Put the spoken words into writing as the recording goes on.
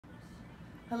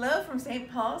Hello from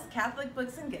St. Paul's Catholic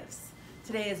Books and Gifts.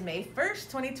 Today is May 1st,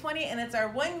 2020, and it's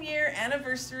our 1-year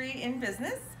anniversary in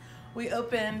business. We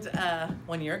opened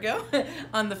 1 year ago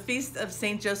on the Feast of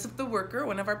St. Joseph the Worker,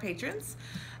 one of our patrons.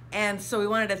 And so we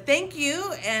wanted to thank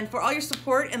you and for all your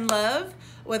support and love,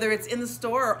 whether it's in the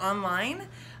store or online.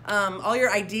 All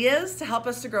your ideas to help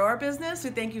us to grow our business.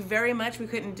 We thank you very much. We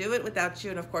couldn't do it without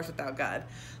you and of course without God.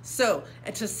 So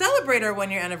to celebrate our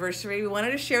 1-year anniversary, we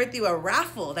wanted to share with you a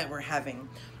raffle that we're having.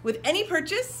 With any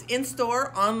purchase in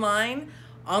store, online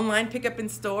pickup in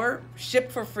store,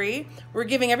 shipped for free, we're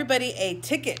giving everybody a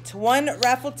ticket, one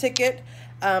raffle ticket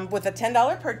with a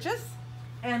 $10 purchase.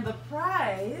 And the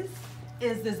prize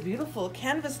is this beautiful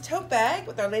canvas tote bag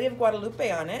with Our Lady of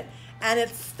Guadalupe on it, and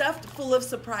it's stuffed full of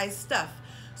surprise stuff.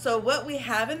 So what we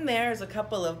have in there is a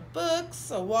couple of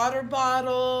books, a water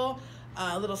bottle,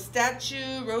 a little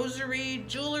statue, rosary,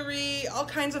 jewelry, all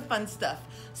kinds of fun stuff.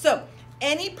 So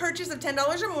any purchase of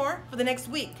 $10 or more for the next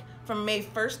week, from May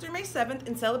 1st through May 7th,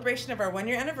 in celebration of our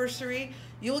 1-year anniversary,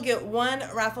 you will get one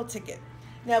raffle ticket.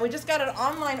 Now we just got an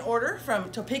online order from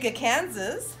Topeka,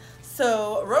 Kansas.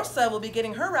 So Rosa will be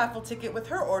getting her raffle ticket with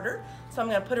her order. So I'm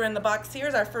going to put her in the box here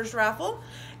as our first raffle.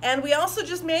 And we also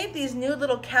just made these new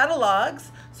little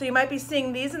catalogs. So you might be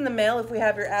seeing these in the mail if we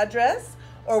have your address,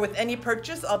 or with any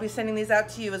purchase, I'll be sending these out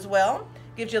to you as well.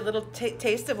 Gives you a little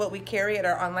taste of what we carry at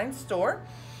our online store.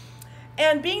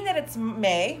 And being that it's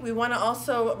May, we want to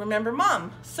also remember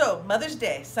Mom. So Mother's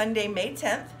Day, Sunday, May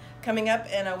 10th, coming up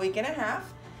in a week and a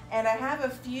half. And I have a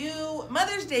few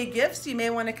Mother's Day gifts you may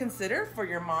want to consider for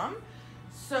your mom.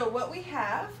 So what we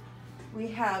have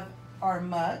our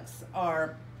mugs,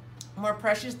 our More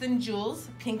Precious Than Jewels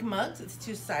pink mugs. It's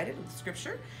two-sided with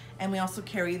scripture. And we also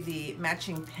carry the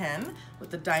matching pen with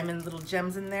the diamond little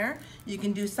gems in there. You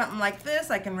can do something like this.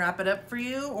 I can wrap it up for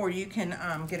you, or you can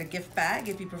get a gift bag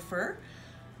if you prefer.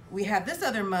 We have this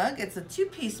other mug. It's a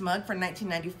 2-piece mug for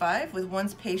 $19.95 with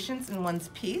one's patience and one's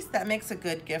peace. That makes a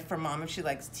good gift for Mom if she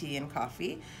likes tea and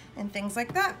coffee and things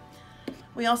like that.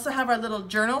 We also have our little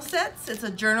journal sets. It's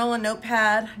a journal, a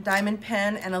notepad, diamond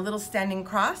pen, and a little standing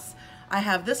cross. I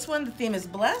have this one, the theme is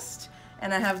blessed,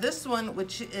 and I have this one,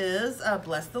 which is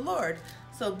bless the Lord.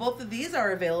 So both of these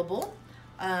are available.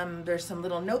 There's some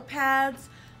little notepads,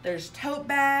 there's tote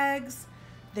bags,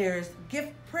 there's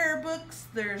gift prayer books,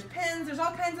 there's pens, there's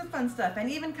all kinds of fun stuff. And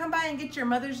even come by and get your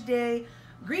Mother's Day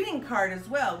greeting card as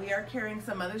well. We are carrying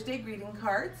some Mother's Day greeting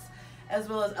cards, as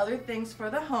well as other things for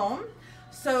the home.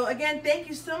 So again, thank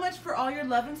you so much for all your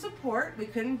love and support. We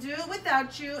couldn't do it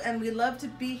without you, and we love to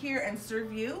be here and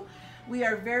serve you. We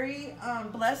are very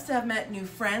blessed to have met new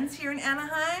friends here in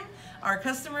Anaheim, our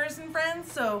customers and friends.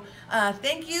 So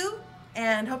thank you,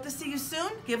 and hope to see you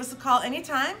soon. Give us a call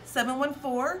anytime,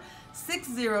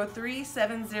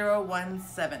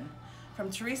 714-603-7017. From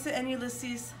Teresa and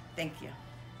Ulysses, thank you.